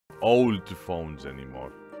old phones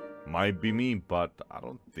anymore. Might be me, but I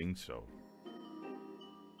don't think so.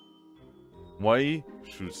 Why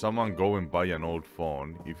should someone go and buy an old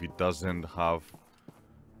phone if it doesn't have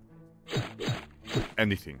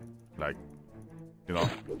anything? Like, you know,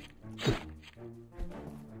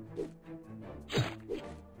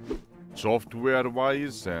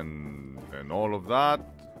 software-wise and all of that,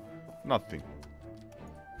 nothing.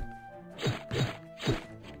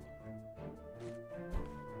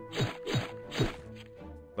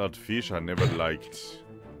 That fish I never liked.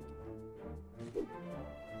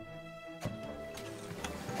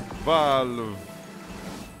 Valve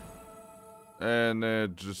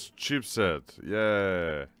and just chipset,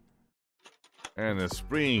 yeah, and a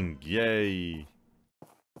spring, yay.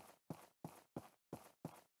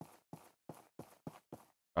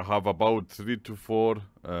 I have about 3 to 4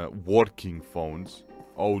 working phones,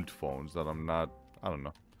 old phones that I'm not, I don't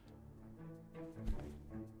know,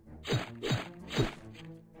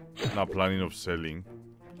 not planning of selling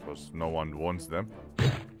because no one wants them.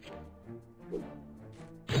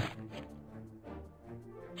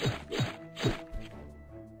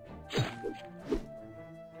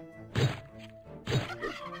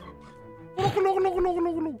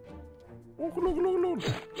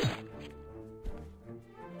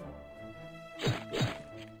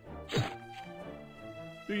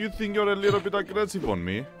 Do you think you're a little bit aggressive on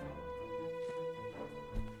me?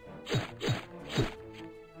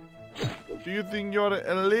 Do you think you're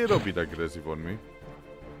a little bit aggressive on me?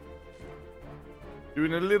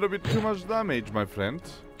 Doing a little bit too much damage, my friend.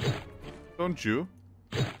 Don't you?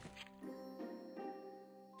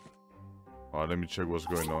 Oh, let me check what's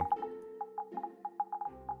going on.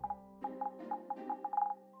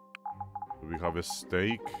 Do we have a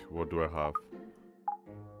steak? What do I have?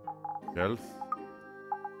 Health?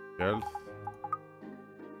 Health?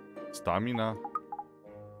 Stamina?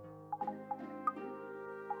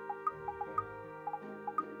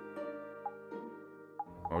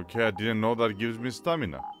 Okay, I didn't know that gives me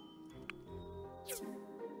stamina.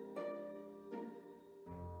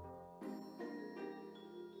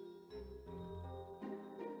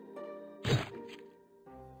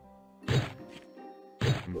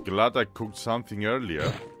 I'm glad I cooked something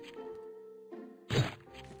earlier.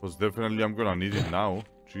 Because definitely I'm gonna need it now.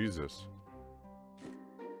 Jesus.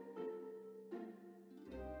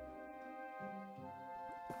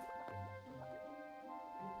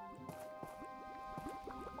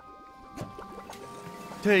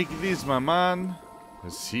 Take this, my man. A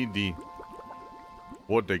CD.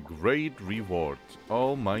 What a great reward.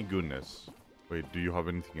 Oh my goodness. Wait, do you have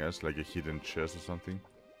anything else? Like a hidden chest or something?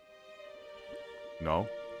 No?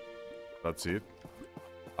 That's it?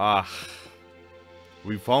 Ah.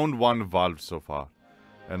 We found one valve so far.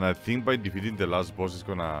 And I think by defeating the last boss it's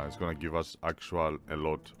gonna give us actual a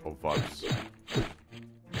lot of valves.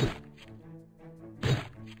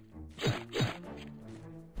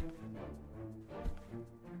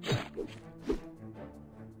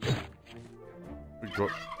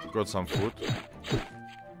 We got some food.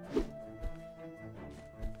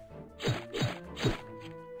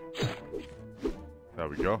 There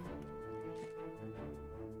we go.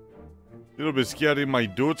 Little bit scary, my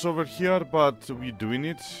dudes over here, but we're doing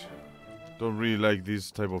it. Don't really like these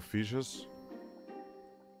type of fishes.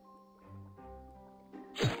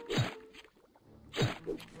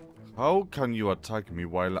 How can you attack me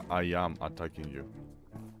while I am attacking you?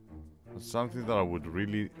 That's something that I would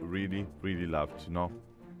really, really, really love to know.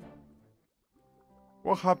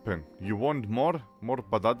 What happened? You want more? More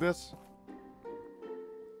patatas?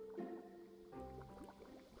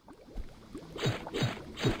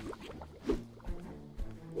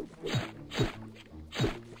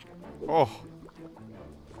 Oh.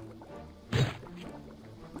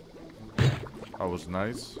 That was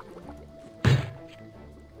nice.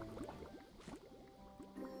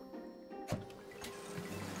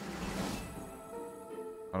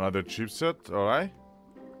 Another chipset, alright.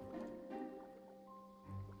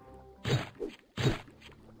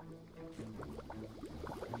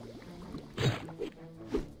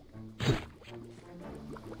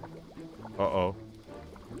 Uh-oh.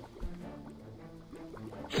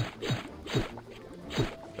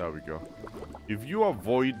 There we go. If you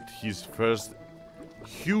avoid his first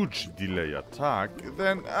huge delay attack,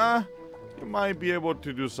 then you might be able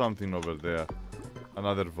to do something over there.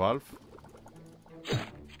 Another valve.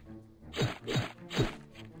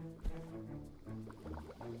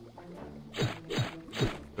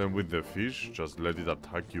 Then with the fish, just let it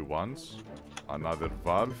attack you once. Another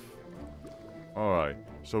valve. Alright,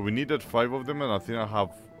 so we needed 5 of them and I think I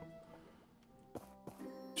have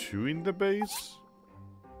 2 in the base.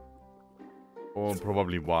 Or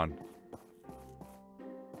probably one.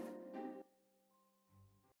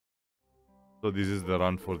 So this is the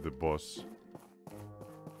run for the boss.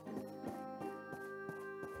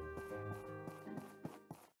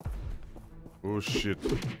 Oh shit.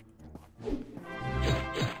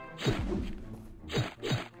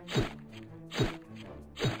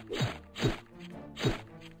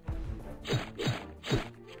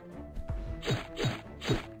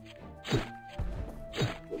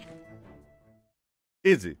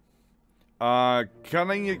 Easy. Can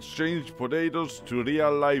I exchange potatoes to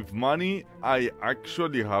real life money? I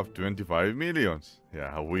actually have 25 millions.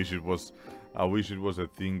 Yeah, I wish it was a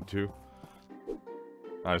thing too.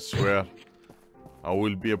 I swear. I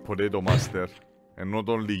will be a potato master. And not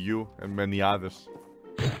only you, and many others.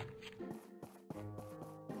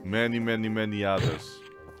 Many others.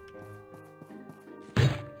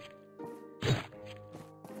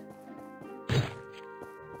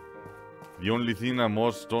 The only thing I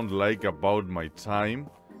most don't like about my time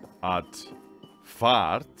at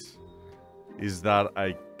Fart is that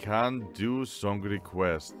I can't do song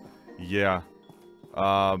request. Yeah.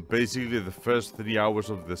 Basically the first 3 hours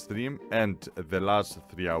of the stream and the last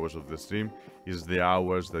 3 hours of the stream is the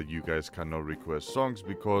hours that you guys cannot request songs,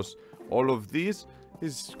 because all of this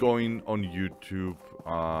is going on YouTube,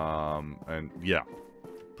 and yeah,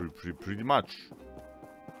 pretty much.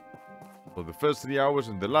 So the first 3 hours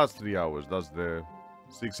and the last 3 hours, that's the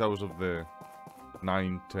 6 hours of the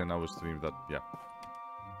 9-10 hour stream that, yeah,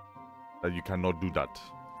 that you cannot do that.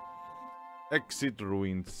 Exit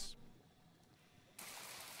ruins.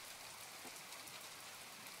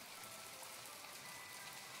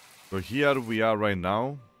 So here we are right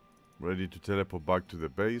now, ready to teleport back to the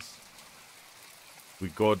base. We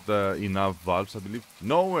got enough valves, I believe.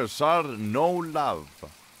 No, sir, no love.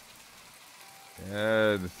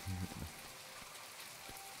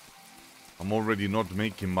 I'm already not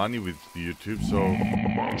making money with YouTube, so...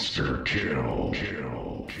 Monster kill.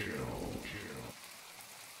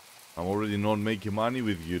 I'm already not making money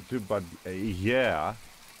with YouTube, but yeah...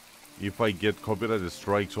 If I get copyright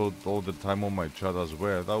strikes all the time on my chat as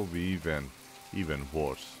well, that would be even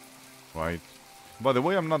worse, right? By the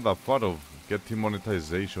way, I'm not that far of getting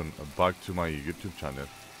monetization back to my YouTube channel.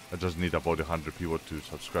 I just need about 100 people to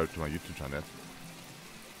subscribe to my YouTube channel.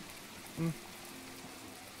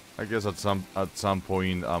 I guess at some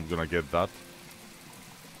point I'm gonna get that.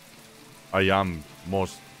 I am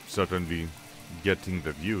most certainly getting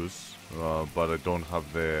the views, but I don't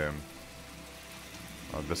have the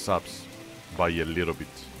subs by a little bit.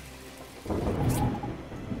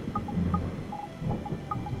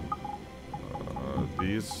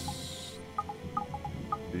 This.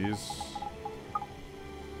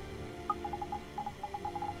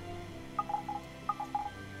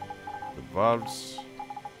 The valves.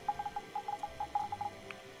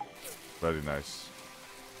 Very nice.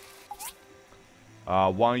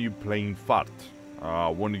 Why are you playing fart? I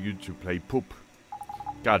wanted you to play poop.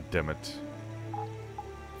 God damn it.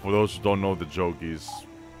 For those who don't know, the joke is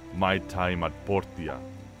my time at Portia,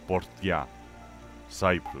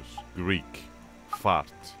 Cyprus, Greek,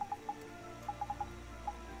 fart.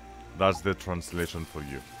 That's the translation for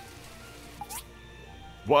you.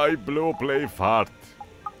 Why Blue play fart?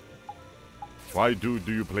 Why do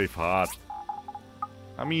you play fart?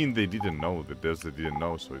 I mean, they didn't know, the devs they didn't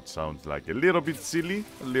know, so it sounds like a little bit silly,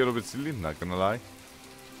 not gonna lie.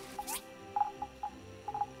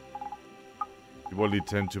 People only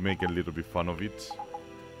tend to make a little bit fun of it.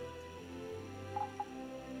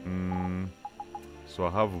 So I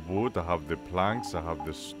have wood, I have the planks, I have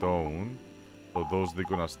the stone. So those, they're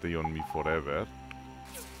gonna stay on me forever.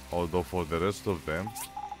 Although for the rest of them,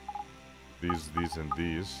 these and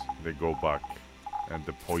these, they go back. And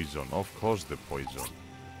the poison, of course the poison.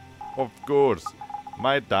 Of course,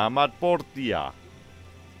 my time at Portia.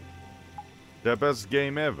 The best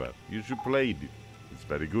game ever, you should play it. It's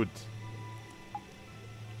very good.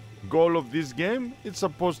 Goal of this game, it's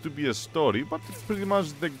supposed to be a story, but pretty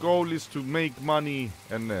much the goal is to make money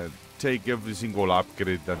and take every single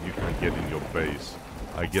upgrade that you can get in your base.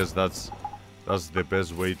 I guess that's the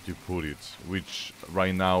best way to put it, which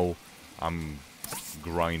right now I'm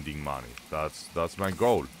grinding money. That's my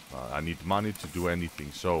goal. I need money to do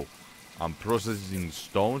anything, so I'm processing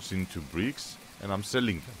stones into bricks and I'm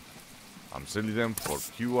selling them. I'm selling them for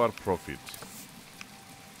pure profit.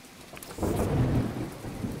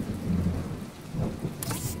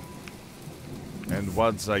 And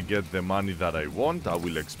once I get the money that I want, I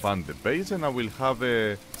will expand the base and I will have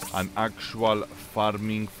an actual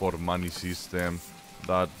farming for money system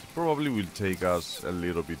that probably will take us a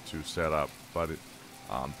little bit to set up, but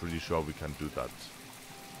I'm pretty sure we can do that.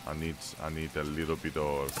 I need a little bit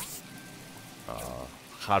of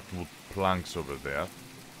hardwood planks over there.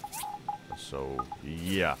 So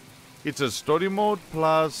yeah, it's a story mode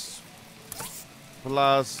plus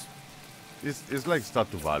it's like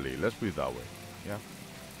Stardew Valley. Let's put it that way. Yeah.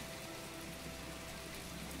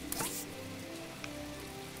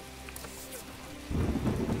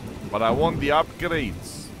 But I want the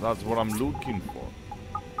upgrades. That's what I'm looking for.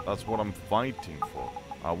 That's what I'm fighting for.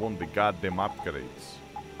 I want the goddamn upgrades.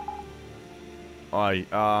 Alright,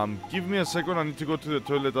 give me a second. I need to go to the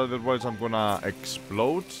toilet, otherwise I'm gonna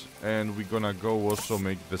explode. And we're gonna go also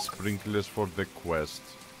make the sprinklers for the quest.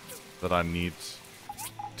 That I need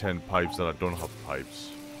 10 pipes that I don't have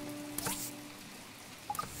pipes.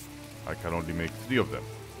 I can only make 3 of them.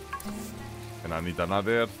 And I need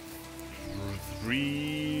another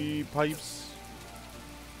 3 pipes.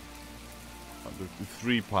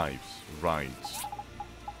 3 pipes, right.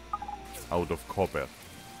 Out of copper.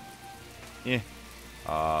 Eh.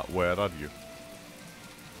 Where are you?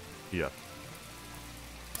 Here.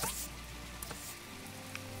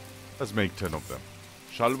 Let's make 10 of them.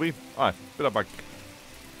 Shall we? Alright, be right back.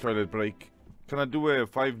 Toilet break. Can I do a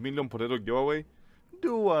 5 million potato giveaway?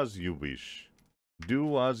 Do as you wish.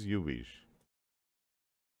 Do as you wish.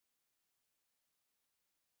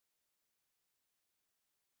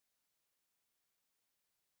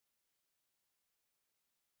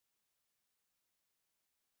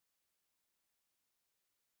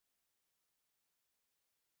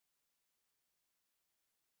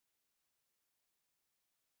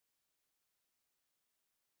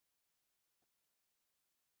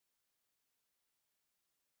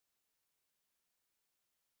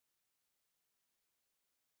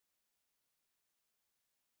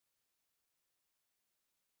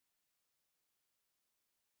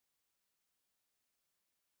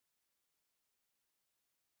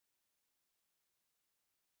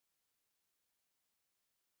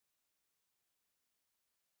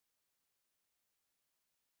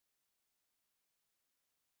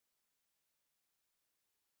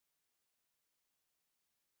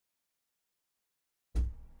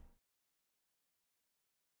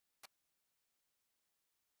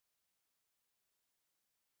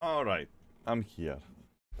 Alright, I'm here.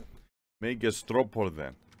 Make a straw pour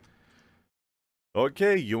then.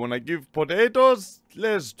 Okay, you wanna give potatoes?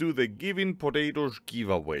 Let's do the giving potatoes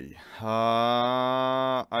giveaway.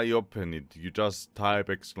 I open it. You just type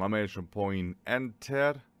exclamation point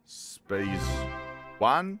enter space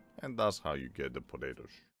 1 and that's how you get the potatoes,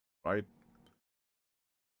 right?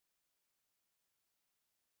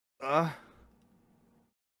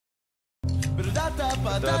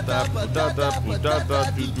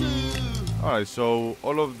 Alright, so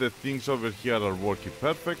all of the things over here are working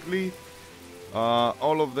perfectly.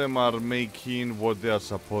 All of them are making what they are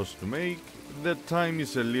supposed to make. The time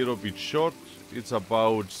is a little bit short. It's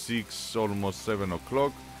about 6, almost 7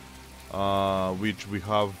 o'clock, which we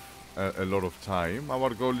have a lot of time.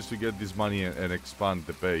 Our goal is to get this money and expand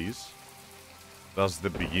the base. That's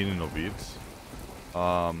the beginning of it.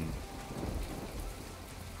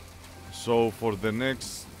 So for the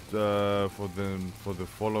next, for the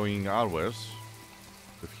following hours,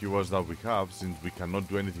 the few hours that we have, since we cannot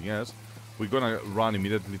do anything else, we're gonna run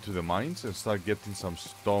immediately to the mines and start getting some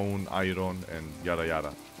stone, iron, and yada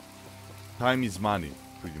yada. Time is money,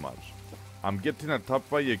 pretty much. I'm getting attacked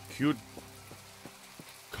by a cute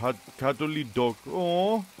cuddly dog.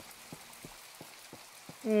 Oh,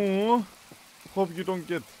 oh. Hope you don't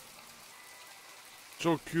get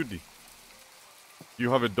so cutie. You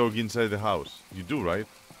have a dog inside the house. You do, right?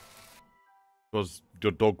 Because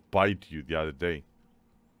your dog bit you the other day.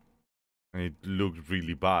 And it looked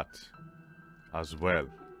really bad as well.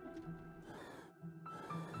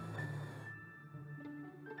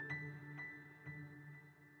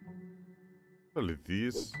 Well,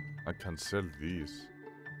 these, I can sell these.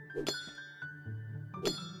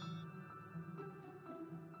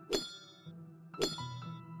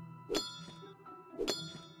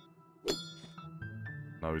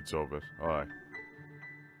 Now it's over. Alright.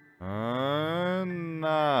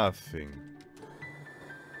 Nothing.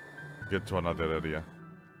 Get to another area.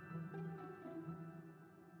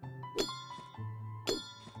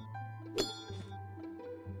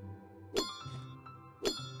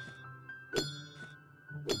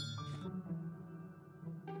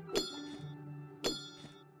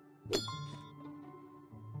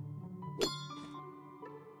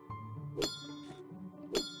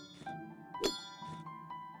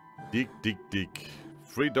 Dig, dig, dig.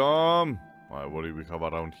 Freedom! Alright, what do we have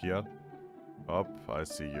around here? Up, I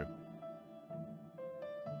see you.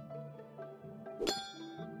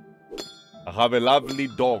 I have a lovely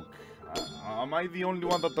dog. Am I the only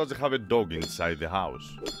one that doesn't have a dog inside the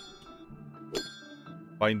house?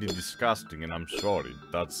 Find it disgusting, and I'm sorry.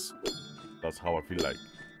 That's how I feel like.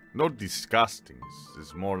 Not disgusting.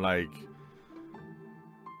 It's more like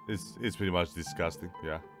it's pretty much disgusting.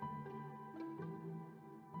 Yeah.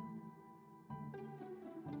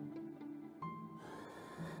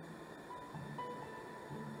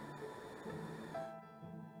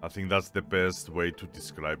 I think that's the best way to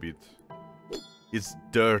describe it. It's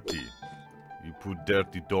dirty. You put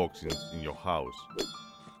dirty dogs in your house.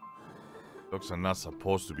 Dogs are not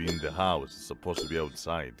supposed to be in the house. It's supposed to be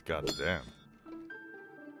outside. God damn.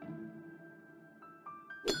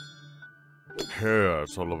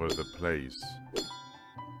 Hairs all over the place.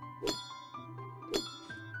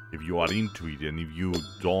 If you are into it and if you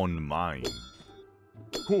don't mind.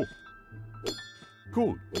 Cool.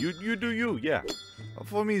 Cool. You do you, yeah.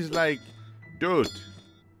 For me, it's like, dude.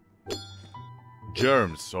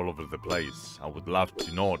 Germs all over the place. I would love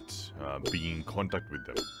to not be in contact with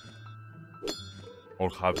them. Or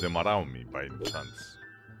have them around me by any chance.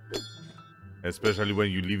 Especially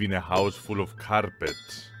when you live in a house full of carpet.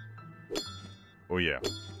 Oh yeah.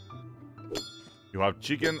 You have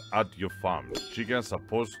chicken at your farm. Chicken are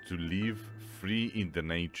supposed to live free in the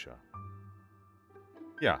nature.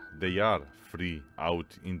 Yeah, they are free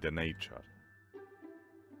out in the nature.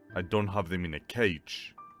 I don't have them in a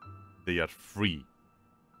cage. They are free.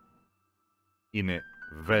 In a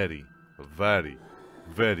very, very,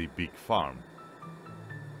 very big farm.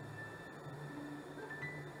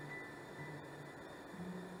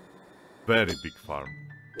 Very big farm.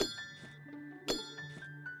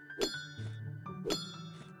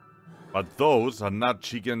 But those are not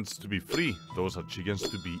chickens to be free. Those are chickens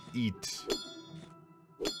to be eat.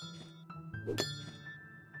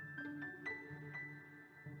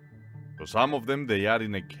 So some of them, they are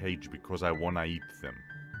in a cage because I wanna eat them.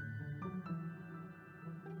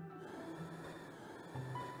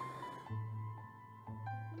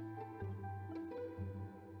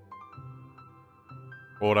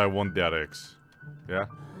 Or I want their eggs. Yeah?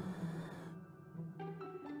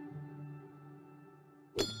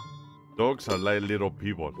 Dogs are like little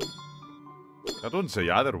people. I don't say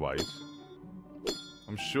otherwise.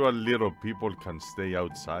 I'm sure little people can stay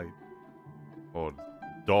outside. Or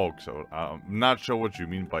dogs, or I'm not sure what you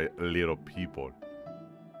mean by little people.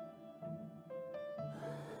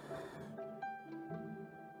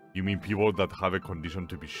 You mean people that have a condition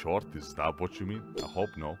to be short? Is that what you mean? I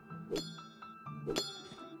hope no.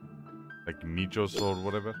 Like Michos or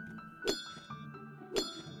whatever?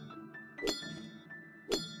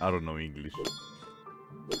 I don't know English.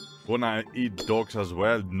 Wanna eat dogs as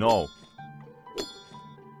well? No.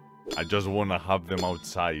 I just wanna have them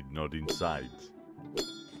outside, not inside.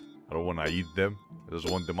 I don't wanna eat them. I just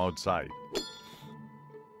want them outside.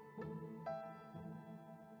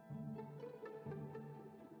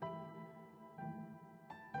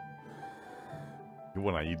 You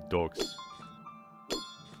wanna eat dogs.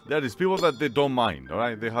 There is people that they don't mind,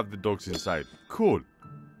 alright? They have the dogs inside. Cool.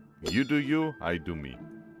 You do you, I do me.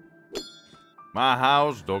 My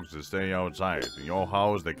house, dogs they stay outside. In your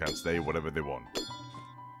house, they can stay whatever they want.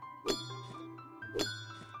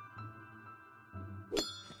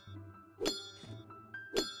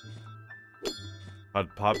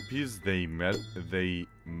 But puppies, they melted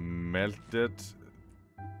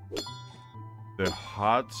the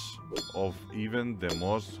hearts of even the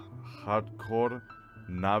most hardcore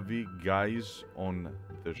Navi guys on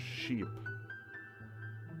the ship.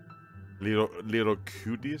 Little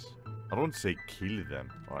cuties. I don't say kill them.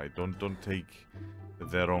 Alright, don't take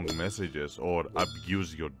the wrong messages or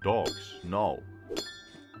abuse your dogs. No.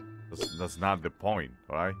 That's not the point,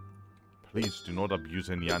 alright? Please do not abuse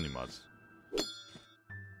any animals.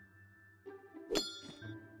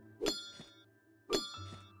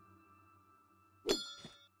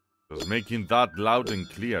 Just making that loud and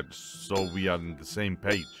clear so we are on the same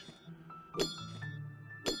page.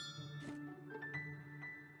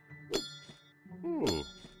 Ooh,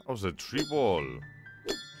 that was a triple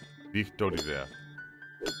victory there.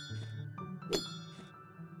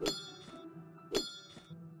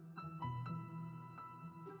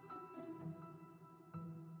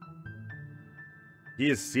 He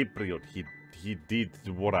is Cypriot. He did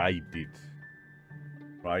what I did.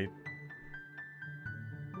 Right?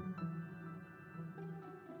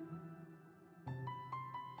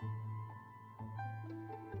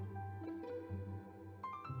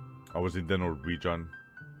 I was in the Norwegian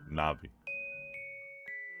Navy.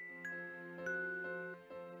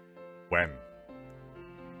 When?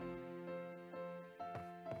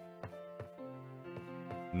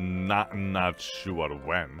 Not sure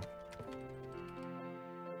when.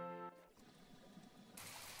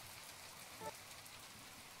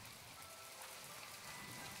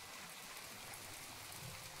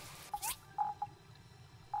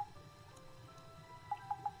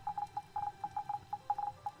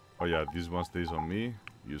 Oh yeah, this one stays on me.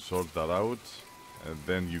 You sort that out, and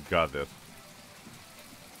then you gather.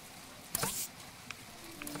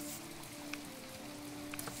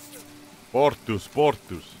 Portus,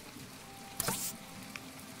 Portus.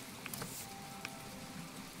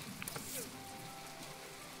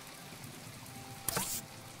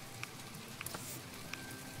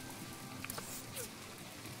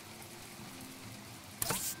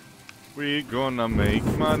 We gonna make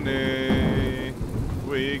money.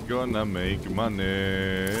 We gonna make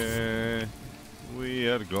money. We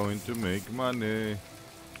are going to make money.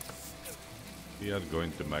 We are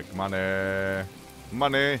going to make money.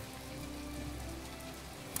 Money.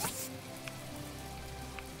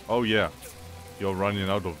 Oh yeah. You're running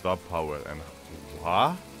out of that power and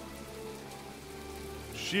what?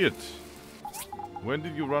 Shit. When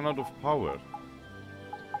did you run out of power?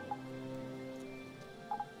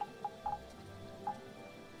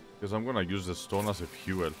 Because I'm gonna use the stone as a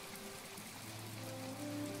fuel.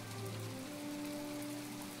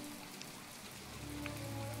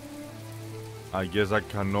 I guess I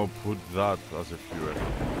cannot put that as a fuel.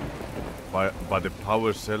 But the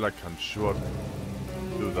power cell I can sure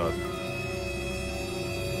do that.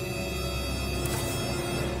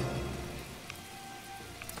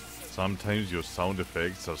 Sometimes your sound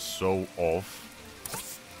effects are so off.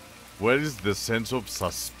 Where is the sense of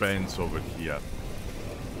suspense over here?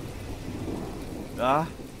 Ah?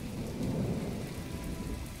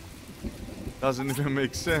 Doesn't even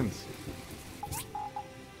make sense.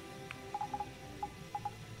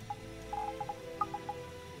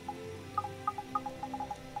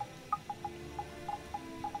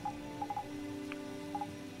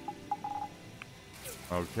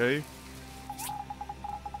 Okay.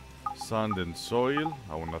 Sand and soil.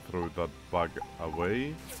 I wanna throw that bag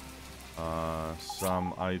away.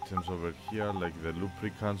 Some items over here like the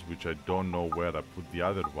lubricants, which I don't know where I put the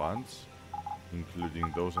other ones,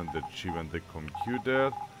 including those and the chip and the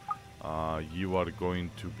computer. You are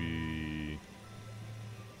going to be...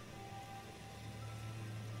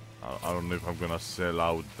 I don't know if I'm gonna sell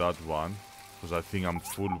out that one, because I think I'm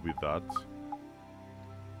full with that.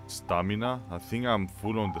 Stamina? I think I'm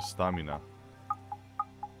full on the stamina.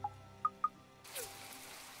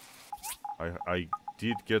 I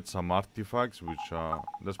did get some artifacts, which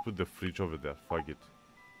let's put the fridge over there, fuck it.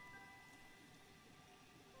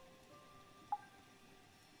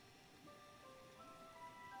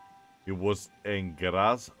 It was a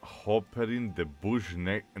grasshopper in the bush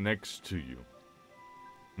next to you.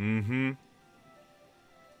 Mm-hmm.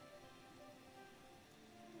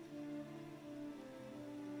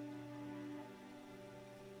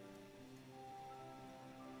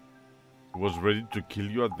 Was ready to kill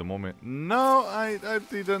you at the moment. No, I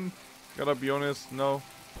didn't. Gotta be honest, no.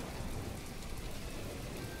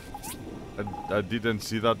 I didn't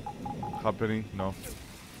see that happening, no.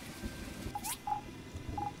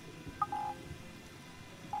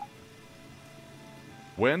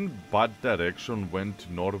 When Bad Direction went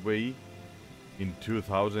to Norway in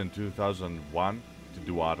 2000, 2001 to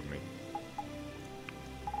do army.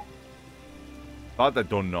 But I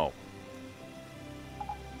don't know.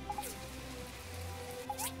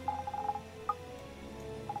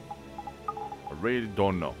 I really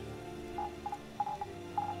don't know.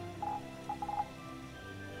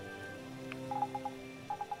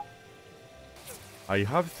 I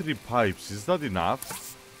have 3 pipes. Is that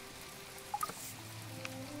enough?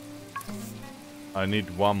 I need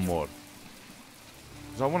 1 more.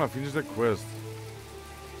 Because I want to finish the quest.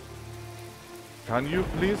 Can you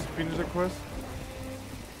please finish the quest?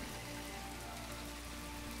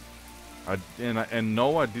 And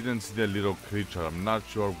no, I didn't see the little creature. I'm not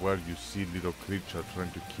sure where you see little creature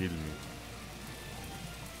trying to kill me.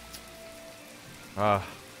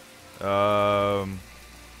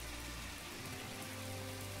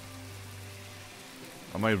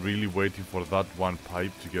 Am I really waiting for that 1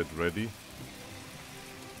 pipe to get ready?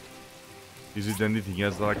 Is it anything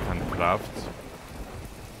else that I can craft?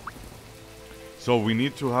 So we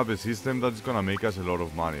need to have a system that's gonna make us a lot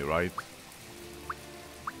of money, right?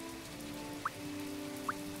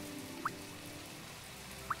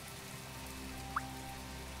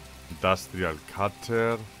 Industrial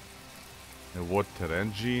cutter, a water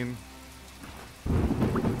engine.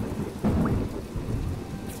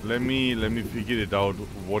 Let me figure it out.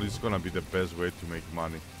 What is gonna be the best way to make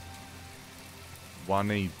money?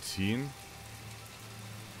 118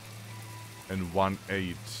 and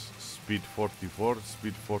 18. Speed 44,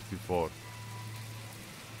 speed 44.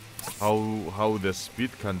 How the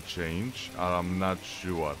speed can change, I'm not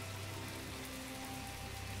sure.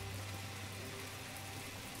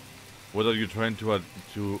 What are you trying to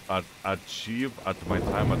achieve at my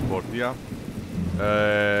time at Portia?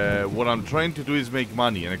 What I'm trying to do is make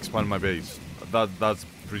money and expand my base. That's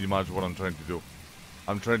pretty much what I'm trying to do.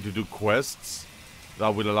 I'm trying to do quests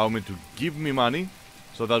that will allow me to give me money,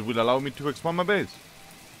 so that will allow me to expand my base.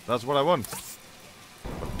 That's what I want.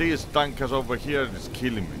 But this tankers over here is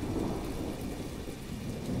killing me.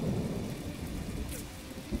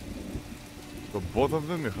 So both of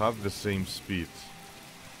them have the same speed.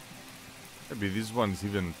 Maybe this one is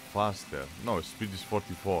even faster. No, speed is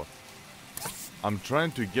 44. I'm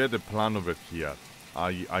trying to get a plan over here.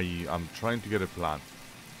 I'm trying to get a plan.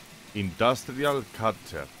 Industrial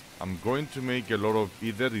cutter. I'm going to make a lot of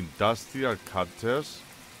either industrial cutters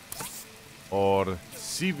or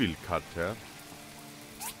civil cutter.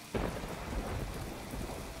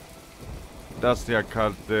 Industrial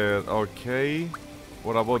cutter, okay.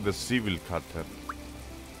 What about the civil cutter?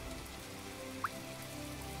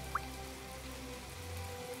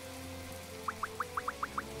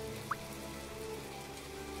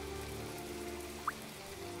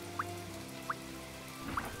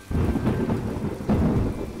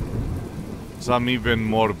 Some even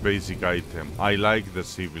more basic item. I like the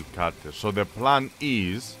civil cutter. So the plan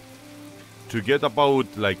is to get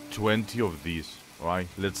about like 20 of these, right?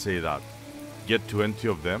 Let's say that. Get 20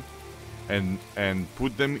 of them and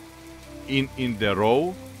put them in the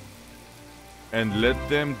row and let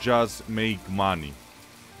them just make money,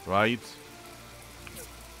 right?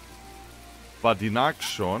 But in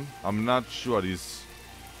action, I'm not sure, is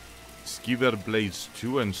Skiver Blades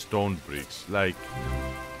 2 and Stone Bricks. Like,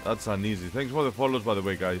 that's uneasy. Thanks for the follows, by the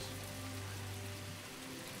way, guys.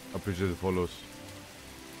 Appreciate the follows.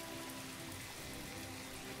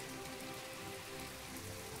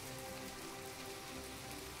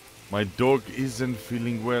 My dog isn't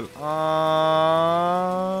feeling well.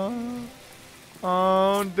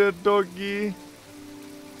 Oh, the doggy.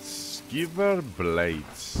 Skiver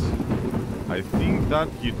Blades. I think that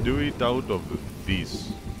you do it out of this.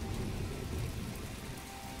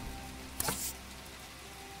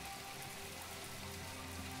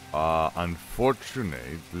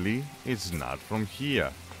 Unfortunately, it's not from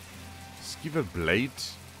here. Skiver Blade.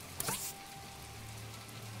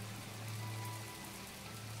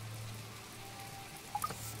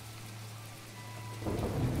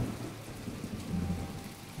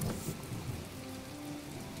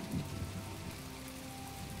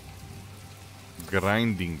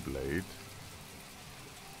 Grinding blade.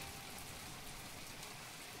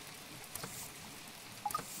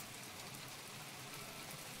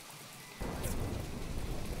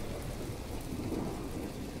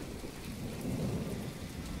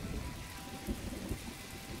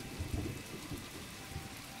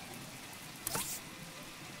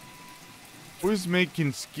 Who is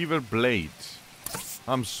making Skiver blade?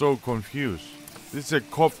 I'm so confused. This is a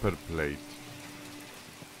copper plate.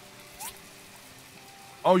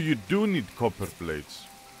 Oh, you do need copper plates.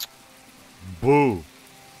 Boo.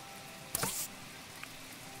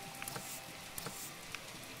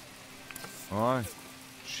 Alright.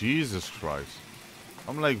 Jesus Christ.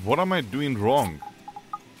 I'm like, what am I doing wrong?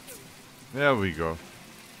 There we go.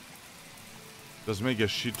 Just make a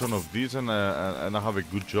shit ton of these and I have a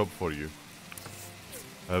good job for you.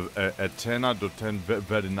 A 10 out of 10,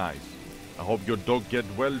 very nice. I hope your dog get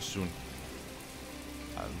well soon.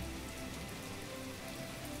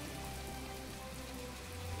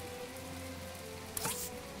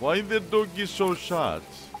 Why the dog is so sad?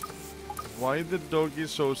 Why the dog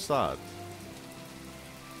is so sad?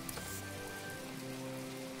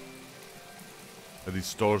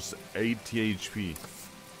 Restores 80 HP.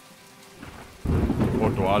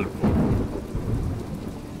 Auto Alpha.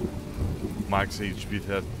 Max HP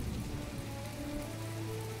 30.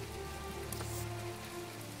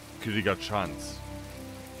 Critical chance.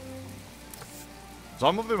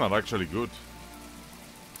 Some of them are actually good.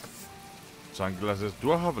 Sunglasses.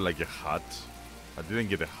 Do I have like a hat? I didn't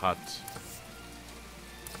get a hat.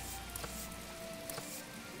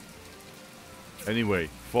 Anyway,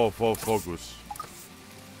 focus.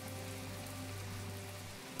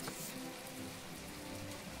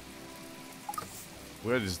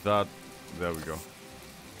 Where is that? There we go.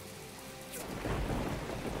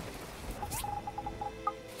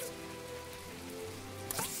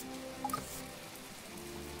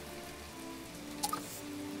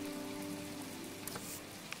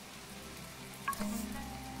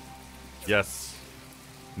 Yes.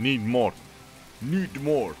 Need more. Need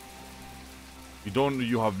more.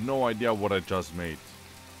 You have no idea what I just made.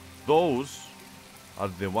 Those are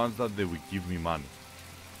the ones that they will give me money.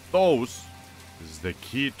 Those is the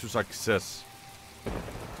key to success.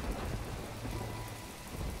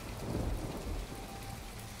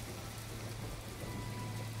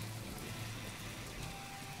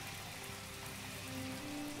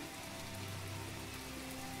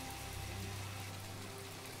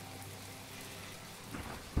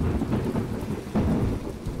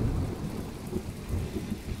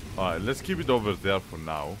 Alright, let's keep it over there for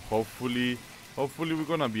now. Hopefully we're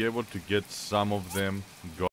gonna be able to get some of them going.